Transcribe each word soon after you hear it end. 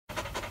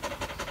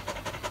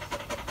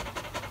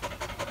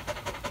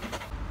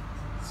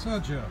So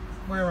Joe,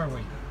 where are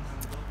we?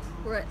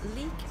 We're at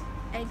Leek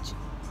Edge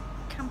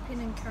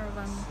Camping and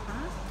Caravan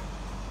Park.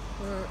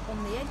 We're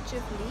on the edge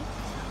of Leek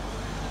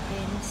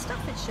in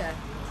Staffordshire.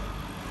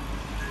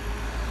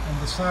 On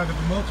the side of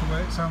the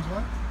motorway, it sounds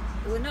like?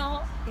 We're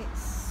not,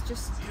 it's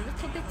just a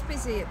little bit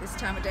busy at this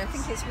time of day. I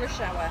think it's rush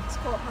hour, it's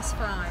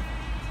 5:15.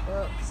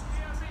 But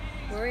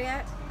we're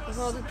here, we've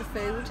ordered the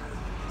food.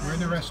 We're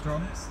in a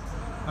restaurant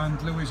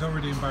and Louis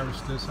already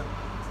embarrassed us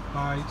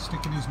by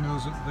sticking his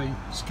nose up the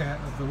skirt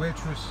of the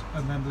waitress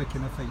and then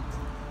licking her feet.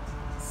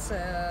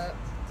 So,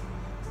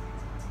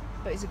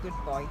 but he's a good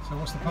boy. So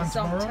what's the plan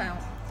tomorrow?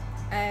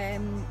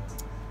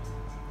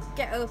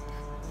 Get up,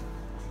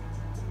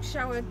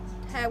 shower,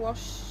 hair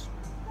wash,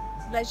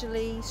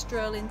 leisurely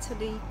stroll into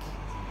Leek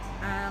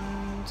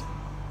and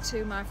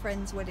to my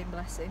friend's wedding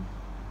blessing.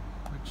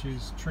 Which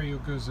is tree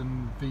huggers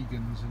and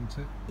vegans, isn't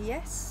it?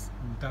 Yes.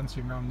 And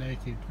dancing around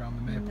naked around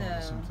the maypole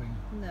or something?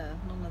 No,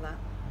 none of that.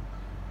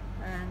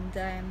 And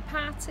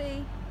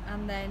party,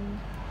 and then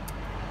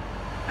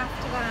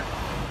after that,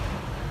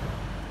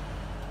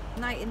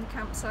 night in the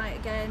campsite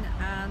again,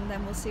 and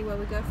then we'll see where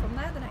we go from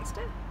there the next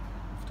day.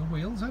 After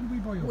Wheels, and we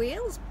boil.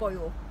 Wheels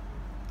boil.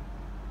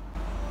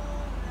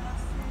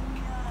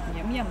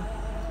 Yum yum.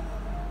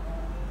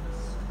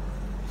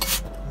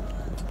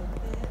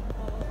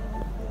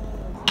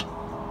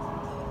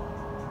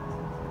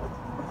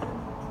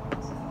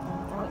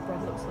 Garlic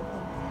bread looks lovely.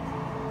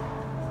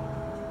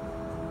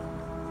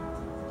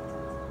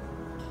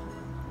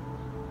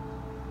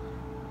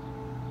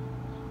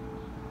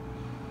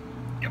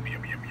 Yum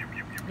yum yum yum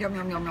yum yum. Yum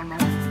yum yum yum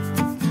yum.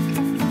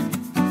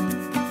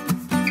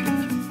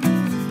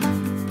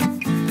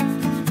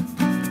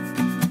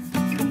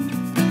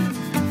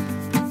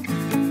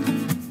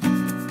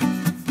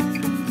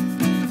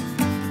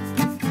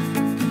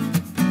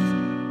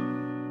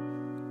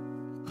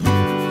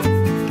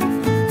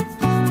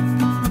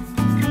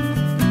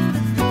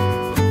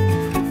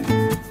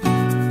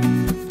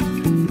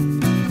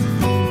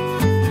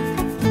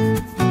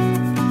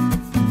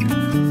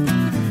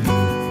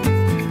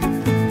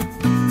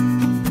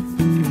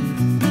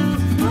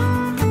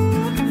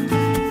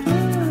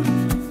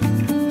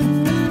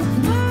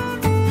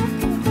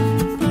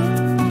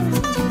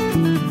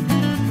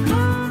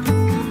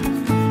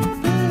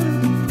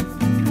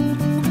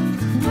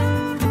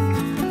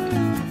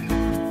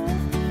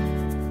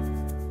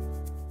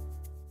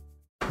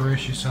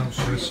 Brace yourselves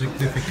for a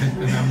significant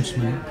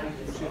announcement.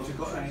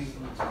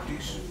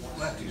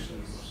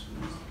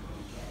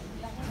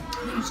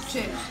 These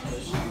chips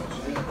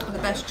are the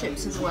best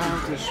chips in the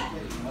world.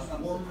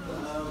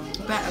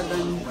 Better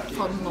than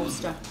cod and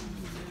lobster.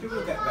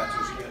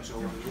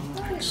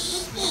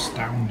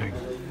 Astounding.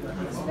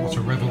 What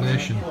a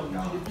revelation.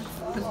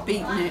 They've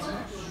beaten it.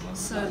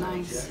 So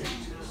nice.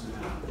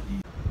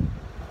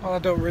 Well, I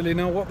don't really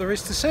know what there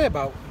is to say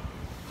about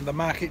the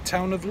market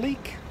town of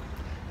Leek.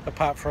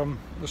 Apart from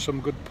there's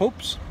some good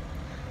pubs.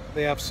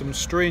 They have some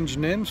strange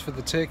names for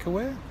the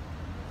takeaway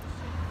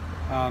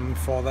and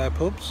for their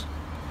pubs.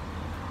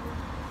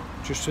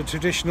 Just a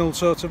traditional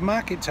sort of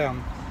market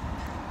town.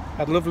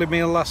 Had a lovely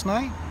meal last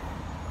night.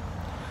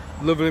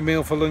 Lovely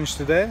meal for lunch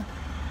today.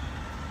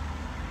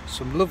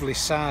 Some lovely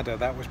cider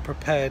that was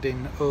prepared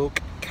in oak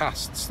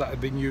casks that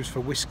had been used for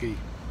whiskey.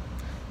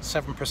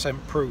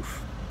 7%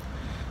 proof.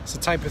 It's the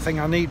type of thing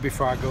I need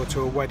before I go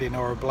to a wedding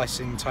or a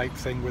blessing type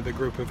thing with a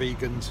group of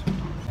vegans.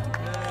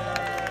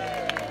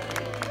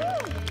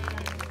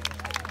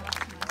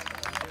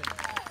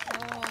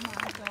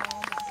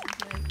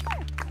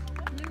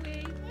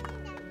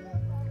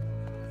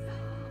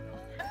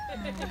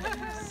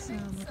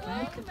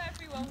 Welcome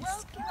everyone,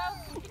 welcome,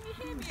 welcome. Can you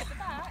hear me at the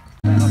back?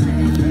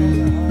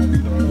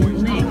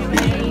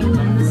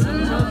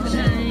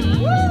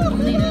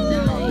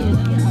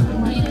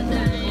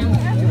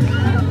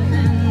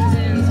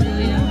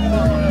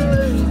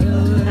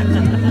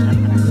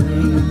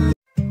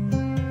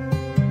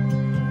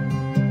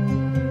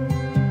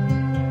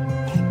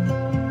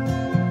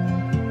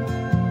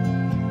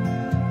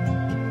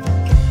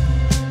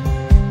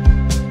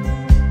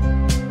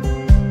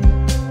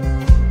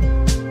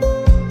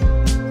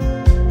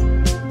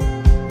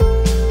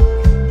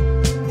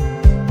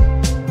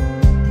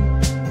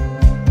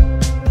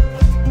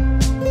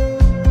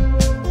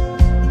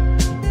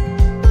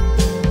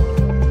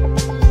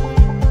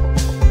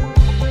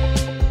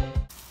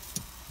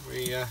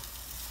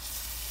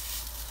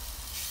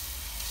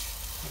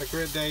 Had a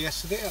great day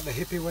yesterday at the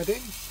hippie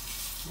wedding.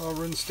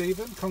 Laura and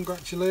Stephen,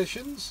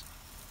 congratulations.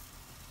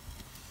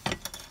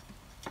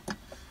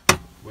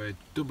 We're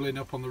doubling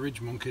up on the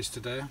ridge monkeys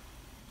today.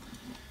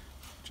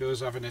 Joe's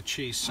having a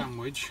cheese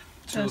sandwich,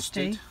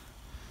 toasted,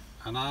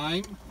 and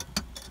I'm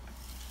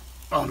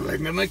on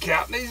Linda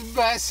McCartney's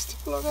best.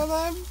 Look at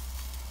them.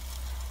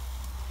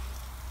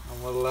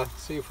 And we'll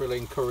see if we'll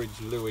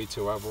encourage Louis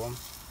to have one.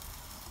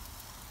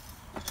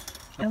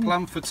 So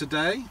plan for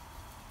today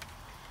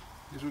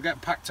is we'll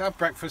get packed up,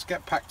 breakfast,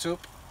 get packed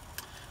up,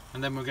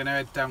 and then we're going to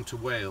head down to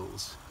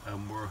Wales,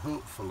 and we're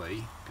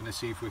hopefully going to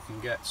see if we can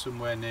get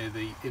somewhere near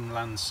the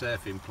inland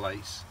surfing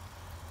place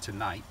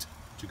tonight,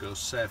 to go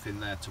surfing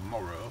there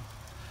tomorrow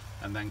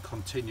and then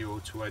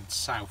continue to head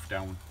south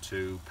down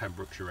to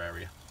Pembrokeshire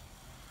area.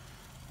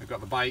 We've got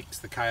the bikes,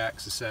 the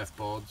kayaks, the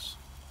surfboards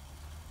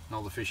and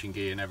all the fishing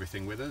gear and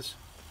everything with us,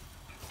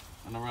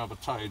 and a rather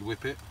tired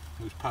Whippet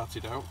who's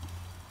parted out.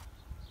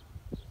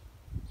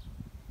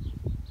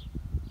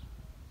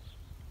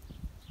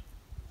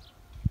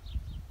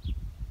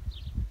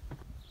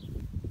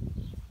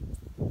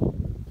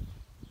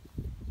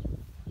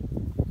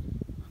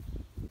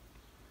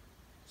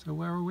 So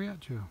where are we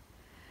at, Joe?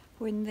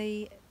 We're in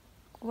the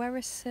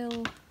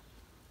Guerrisil.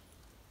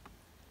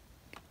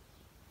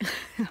 I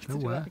have to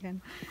do that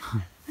again.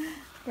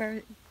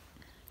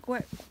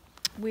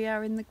 We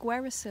are in the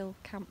Guerrisil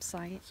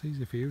campsite. It's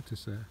easy for you to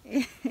say.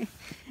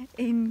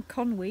 In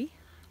Conwy,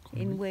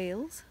 in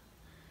Wales.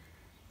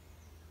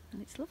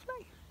 And it's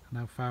lovely. And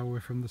how far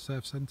away from the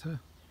surf centre?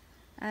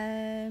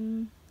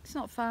 It's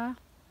not far,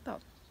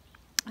 but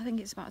I think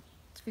it's about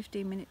a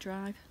 15-minute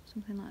drive,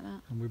 something like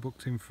that. And we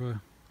booked in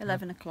for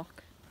 11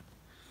 o'clock.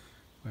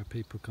 Where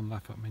people can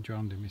laugh at me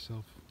drowning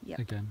myself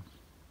again.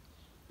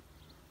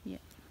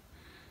 Yep.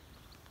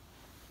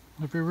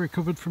 Have you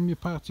recovered from your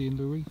party in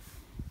Louis?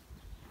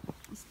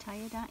 He's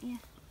tired, aren't you?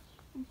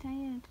 I'm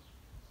tired.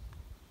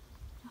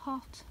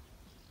 Hot.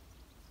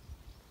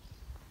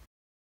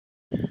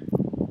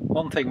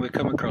 One thing we've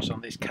come across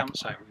on this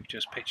campsite we've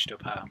just pitched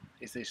up at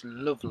is this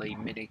lovely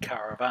mini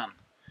caravan.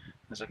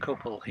 There's a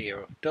couple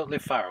here who don't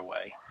live far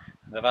away,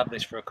 and they've had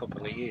this for a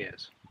couple of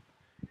years.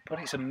 But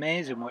it's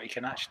amazing what you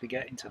can actually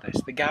get into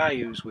this. The guy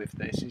who's with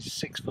this is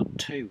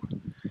 6'2",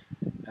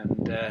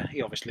 and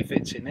he obviously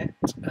fits in it,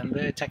 and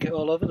they take it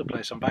all over the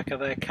place on back of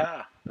their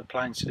car. They're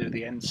planning to do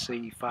the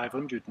NC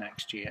 500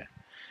 next year.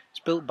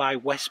 It's built by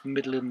West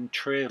Midland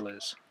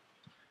Trailers,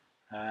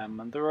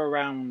 and they're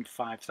around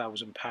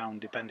 £5,000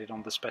 depending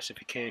on the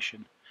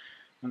specification.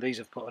 And these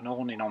have put an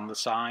awning on the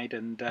side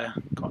and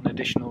got an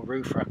additional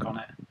roof rack on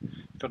it.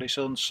 It's got its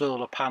own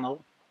solar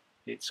panel.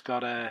 It's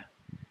got a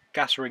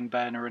gas ring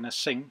burner and a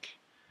sink,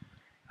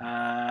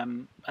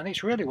 and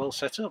it's really well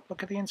set up.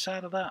 Look at the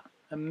inside of that.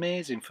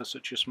 Amazing for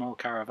such a small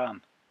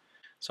caravan.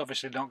 It's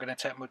obviously not going to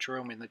take much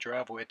room in the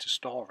driveway to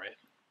store it.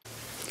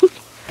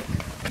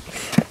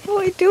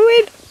 What are you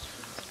doing?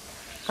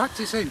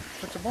 Practicing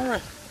for tomorrow.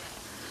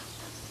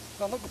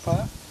 Do I look the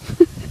part?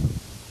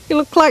 You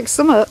look like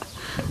summer.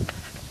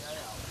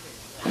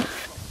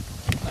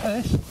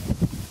 This.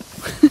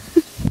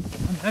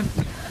 And then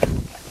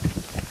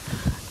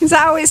Is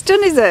that how it's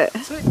done, is it?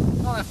 that's it.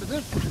 All I have to do.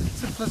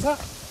 Simple as that.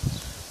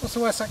 What's the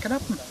worst that can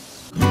happen?